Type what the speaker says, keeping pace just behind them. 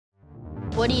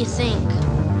What do you think?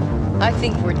 I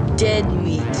think we're dead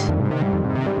meat.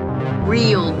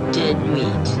 Real dead meat.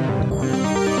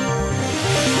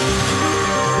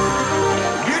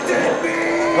 You dead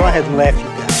meat! Go ahead and laugh, you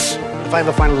guys. If I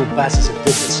ever find little bastards that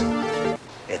did this,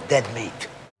 they're dead meat.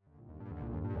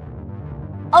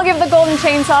 I'll give the golden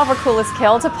chainsaw for coolest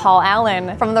kill to Paul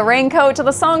Allen. From the raincoat to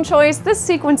the song choice, this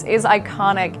sequence is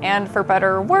iconic and, for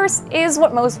better or worse, is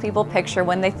what most people picture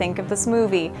when they think of this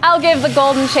movie. I'll give the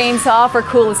golden chainsaw for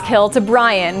coolest kill to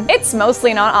Brian. It's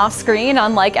mostly not off-screen,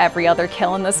 unlike every other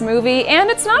kill in this movie, and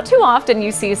it's not too often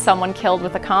you see someone killed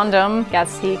with a condom.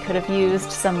 Guess he could have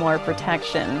used some more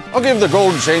protection. I'll give the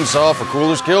golden chainsaw for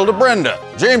coolest kill to Brenda.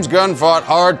 James Gunn fought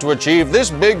hard to achieve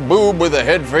this big boob with a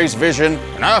head-face vision,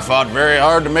 and I fought very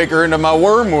hard to make her into my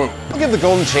worm womb. I'll give the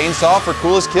golden chainsaw for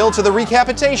coolest kill to the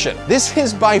recapitation. This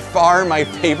is by far my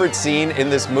favorite scene in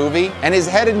this movie, and is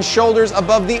head and shoulders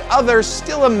above the other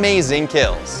still amazing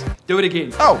kills. Do it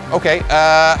again. Oh, okay.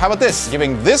 How about this?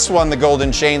 Giving this one the golden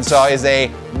chainsaw is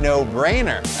a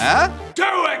no-brainer, huh? Do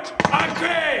it!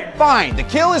 Again! Fine, the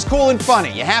kill is cool and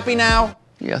funny. You happy now?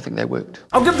 Yeah, I think they worked.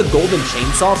 I'll give the golden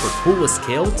chainsaw for coolest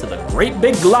kill to the great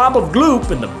big glob of gloop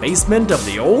in the basement of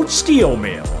the old steel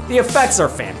mill. The effects are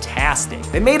fantastic.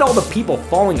 They made all the people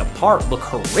falling apart look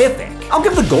horrific. I'll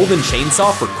give the golden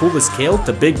chainsaw for coolest kill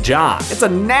to Big John. It's a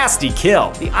nasty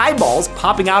kill. The eyeballs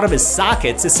popping out of his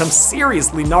sockets is some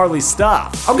seriously gnarly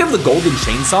stuff. I'll give the golden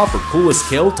chainsaw for coolest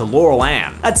kill to Laurel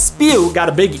Ann. That spew got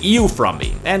a big ew from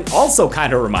me, and also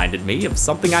kind of reminded me of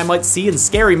something I might see in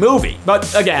Scary Movie.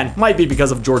 But again, might be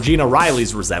because of Georgina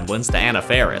Riley's resemblance to Anna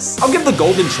Faris. I'll give the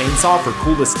golden chainsaw for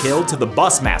coolest kill to the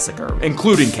bus massacre,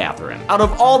 including Catherine. Out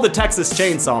of all the Texas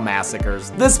Chainsaw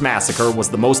Massacres, this massacre was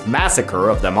the most massacre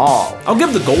of them all. I'll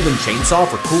give the golden chainsaw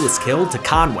for coolest kill to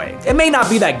Conway. It may not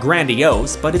be that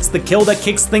grandiose, but it's the kill that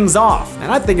kicks things off,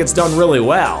 and I think it's done really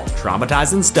well.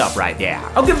 Traumatizing stuff right there.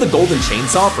 I'll give the golden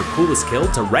chainsaw for coolest kill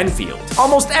to Renfield.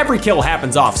 Almost every kill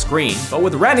happens off screen, but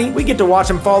with Rennie, we get to watch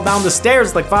him fall down the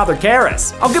stairs like Father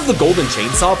Karras. I'll give the golden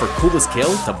chainsaw for coolest kill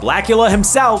to Blackula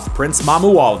himself, Prince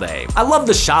Mamuwalde. I love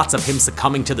the shots of him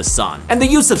succumbing to the sun, and the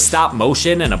use of stop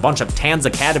motion and a bunch of Tanz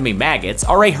Academy maggots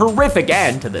are a horrific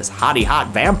end to this hottie hot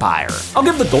vampire. I'll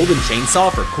give the golden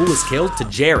chainsaw for coolest kill to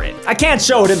Jared. I can't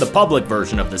show it in the public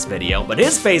version of this video, but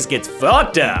his face gets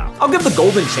fucked up. I'll give the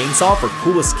golden chainsaw for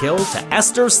coolest kill to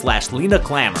Esther/Lena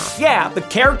Clamor. Yeah, the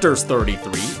character's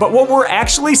 33, but what we're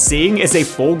actually seeing is a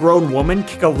full-grown woman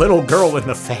kick a little girl in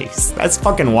the face. That's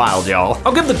fucking wild, y'all.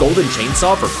 I'll give the golden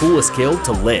chainsaw for coolest kill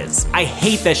to Liz. I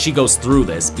hate that she goes through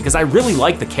this because I really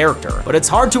like the character, but it's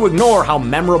hard to ignore how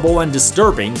memorable and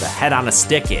disturbing the head on a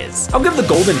stick is. I'll give the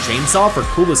golden chainsaw for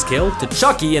coolest kill to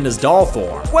Chucky in his doll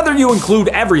form. Whether you include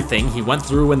everything he went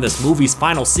through in this movie's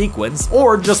final sequence,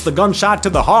 or just the gunshot to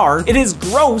the heart, it is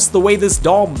gross the way this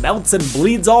doll melts and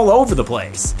bleeds all over the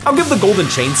place. I'll give the golden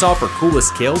chainsaw for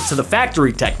coolest kill to the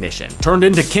factory technician, turned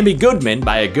into Kimmy Goodman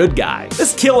by a good guy.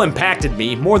 This kill impacted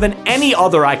me more than any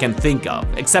other I can think of,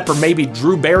 except for maybe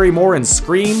Drew Barrymore in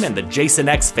Scream and the Jason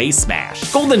X face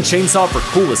smash. Golden chainsaw for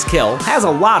coolest kill has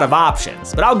a lot of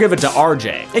options, but I'll give it to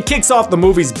RJ. It kicks off the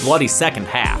movie's bloody second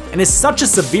half, and is such a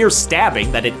severe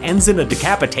stabbing that it ends in a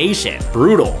decapitation.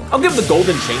 Brutal. I'll give the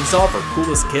golden chainsaw for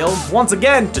coolest kill, once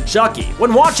again, to Chucky.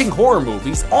 When watching horror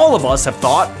movies, all of us have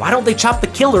thought, why don't they chop the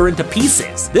killer into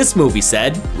pieces? This movie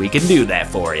said, we can do that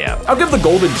for you. I'll give the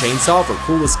golden chainsaw for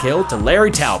coolest kill to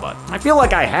Larry Talbot. I feel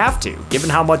like I have to, given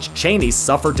how much Chaney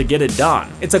suffered to get it done.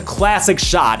 It's a classic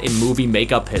shot in movie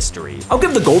makeup history. I'll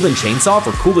give the golden chainsaw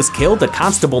for coolest kill to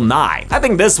Constable Nye. I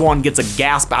think this one gets a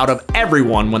gasp out of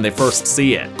everyone when they first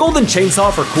see it. Golden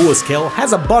chainsaw for coolest kill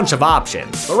has a bunch of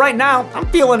options, but right now, I'm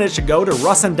feeling it should go to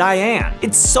Russ and Diane.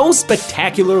 It's so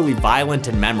spectacularly violent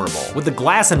and memorable, with the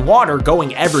glass and water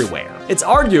going everywhere. It's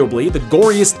arguably the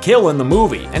goriest kill in the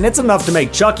movie, and it's enough to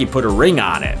make Chucky put a ring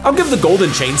on it. I'll give the golden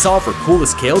chainsaw for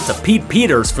coolest kill to Pete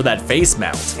Peters for that face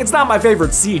melt. It's not my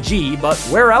favorite CG, but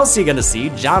where else are you gonna see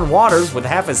John Waters with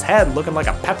half his head looking like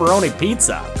a pepperoni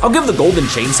pizza? I'll give the golden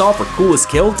chainsaw for coolest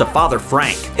kill to Father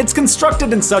Frank. It's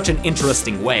constructed in such an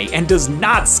interesting way and does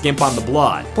not skimp on the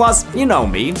blood. Plus, you know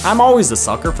me, I'm always a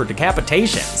sucker for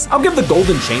decapitations. I'll give the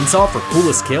golden chainsaw for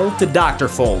coolest kill to Dr.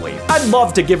 Foley. I'd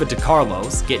love to give it to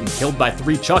Carlos, getting killed by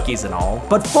 3 Chuckies and all,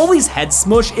 but Foley's head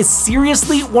smush is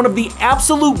seriously one of the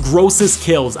absolute grossest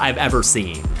kills I've ever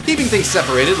seen. Keeping things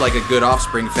separated like a good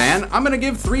Offspring fan, I'm gonna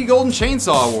give 3 Golden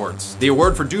Chainsaw Awards. The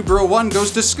award for Dude Bro 1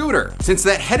 goes to Scooter, since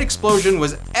that head explosion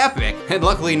was epic, and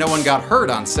luckily no one got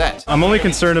hurt on set. I'm only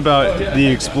concerned about the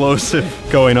explosive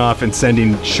going off and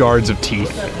sending shards of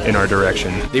teeth in our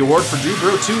direction. The award for Dude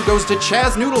Bro 2 goes to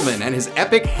Chaz Noodleman and his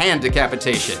epic hand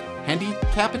decapitation. Handy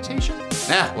decapitation?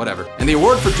 Whatever. And the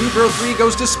award for Dude Bro 3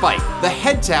 goes to Spike. The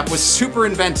head tap was super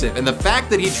inventive, and the fact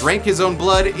that he drank his own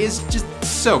blood is just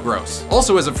so gross.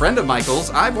 Also, as a friend of Michael's,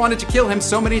 I've wanted to kill him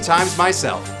so many times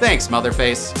myself. Thanks,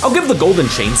 Motherface. I'll give the golden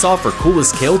chainsaw for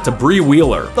coolest kill to Bree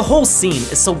Wheeler. The whole scene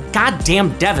is so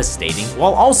goddamn devastating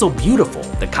while also beautiful,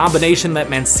 the combination that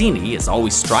Mancini is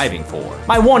always striving for.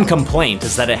 My one complaint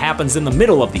is that it happens in the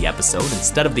middle of the episode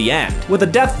instead of the end. With a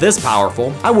death this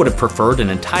powerful, I would have preferred an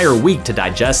entire week to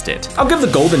digest it. I'll give the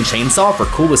golden chainsaw for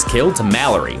coolest kill to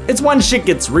Mallory. It's when shit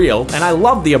gets real, and I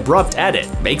love the abrupt edit,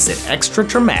 makes it extra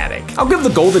traumatic. I'll give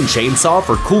the golden chainsaw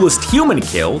for coolest human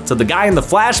kill to the guy in the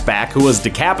flashback who was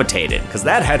decapitated, cause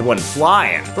that head went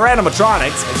flying. For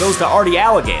animatronics, it goes to Artie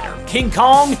Alligator. King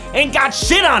Kong ain't got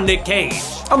shit on Nick Cage.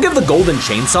 I'll give the golden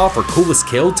chainsaw for coolest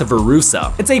kill to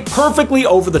Verussa. It's a perfectly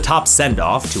over-the-top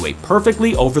send-off to a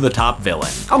perfectly over-the-top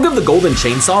villain. I'll give the golden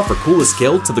chainsaw for coolest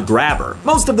kill to the Grabber.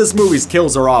 Most of this movie's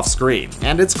kills are off-screen,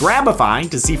 and it's gratifying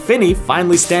to see Finney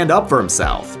finally stand up for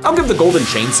himself. I'll give the golden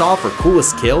chainsaw for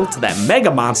coolest kill to that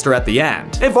mega monster at the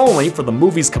end, if only for the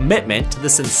movie's commitment to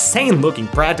this insane-looking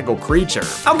practical creature.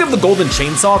 I'll give the golden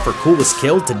chainsaw for coolest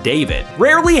kill to David.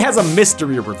 Rarely has a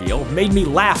mystery reveal made me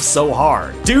laugh so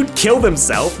hard. Dude killed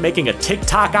himself making a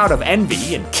TikTok out of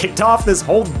envy and kicked off this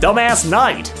whole dumbass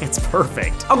night. It's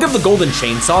perfect. I'll give the golden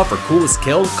chainsaw for coolest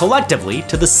kill collectively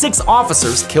to the 6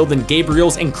 officers killed in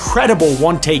Gabriel's incredible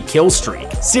one-take kill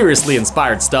streak. Seriously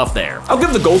inspired stuff there. I'll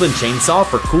give the golden chainsaw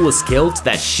for coolest kill to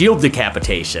that shield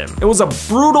decapitation. It was a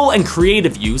brutal and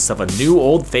creative use of a new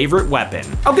old favorite weapon.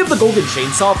 I'll give the golden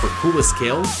chainsaw for coolest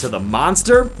kill to the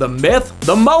monster, the myth,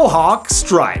 the Mohawk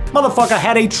Stripe. Motherfucker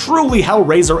had a truly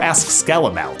Hellraiser-esque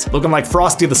Skelemelt, looking like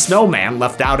Frosty the Snowman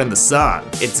left out in the sun.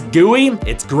 It's gooey,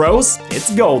 it's gross,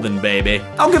 it's golden, baby.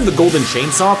 I'll give the golden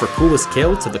chainsaw for coolest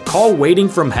kill to the Call Waiting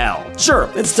from Hell. Sure,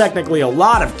 it's technically a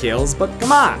lot of kills, but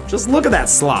come on, just look at that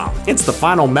slop. It's the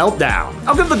final meltdown.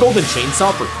 I'll give the golden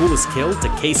chainsaw for coolest kill to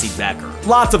Casey Becker.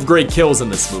 Lots of great kills in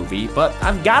this movie, but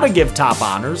I've gotta give top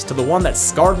honors to the one that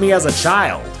scarred me as a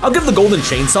child. I'll give the golden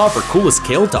chainsaw for coolest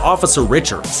kill to Officer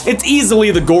Richards. It's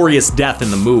easily the goriest death in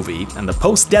the movie, and the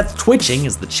post-death twitching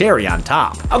is the cherry on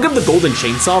top. I'll give the golden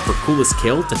chainsaw for coolest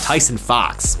kill to Tyson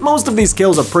Fox. Most of these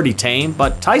kills are pretty tame,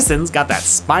 but Tyson's got that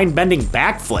spine-bending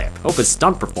backflip. Hope his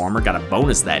stunt performer got a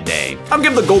bonus that day. I'll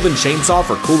give the golden chainsaw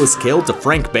for coolest kill to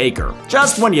Frank Baker.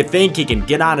 Just when you think he can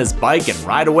get on his bike and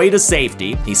ride away to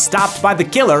safety, he's stopped by the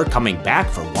killer coming back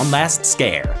for one last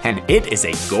scare, and it is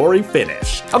a gory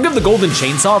finish. I'll give the golden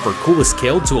chainsaw for coolest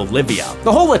kill to Olivia.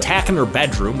 The whole attack in her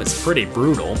bedroom is pretty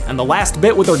brutal, and the last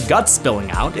bit with her guts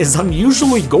spilling out is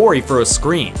unusually gory for a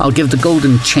scream. I'll give the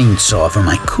golden chainsaw for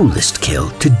my coolest kill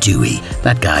to Dewey.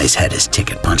 That guy's had his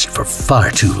ticket punched for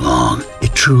far too long.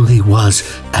 It truly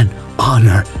was an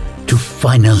honor to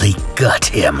finally gut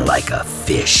him like a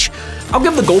fish. I'll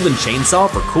give the golden chainsaw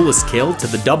for coolest kill to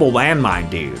the double landmine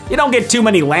dude. You don't get too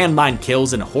many landmine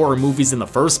kills in horror movies in the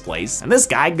first place, and this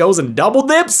guy goes and double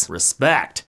dips? Respect.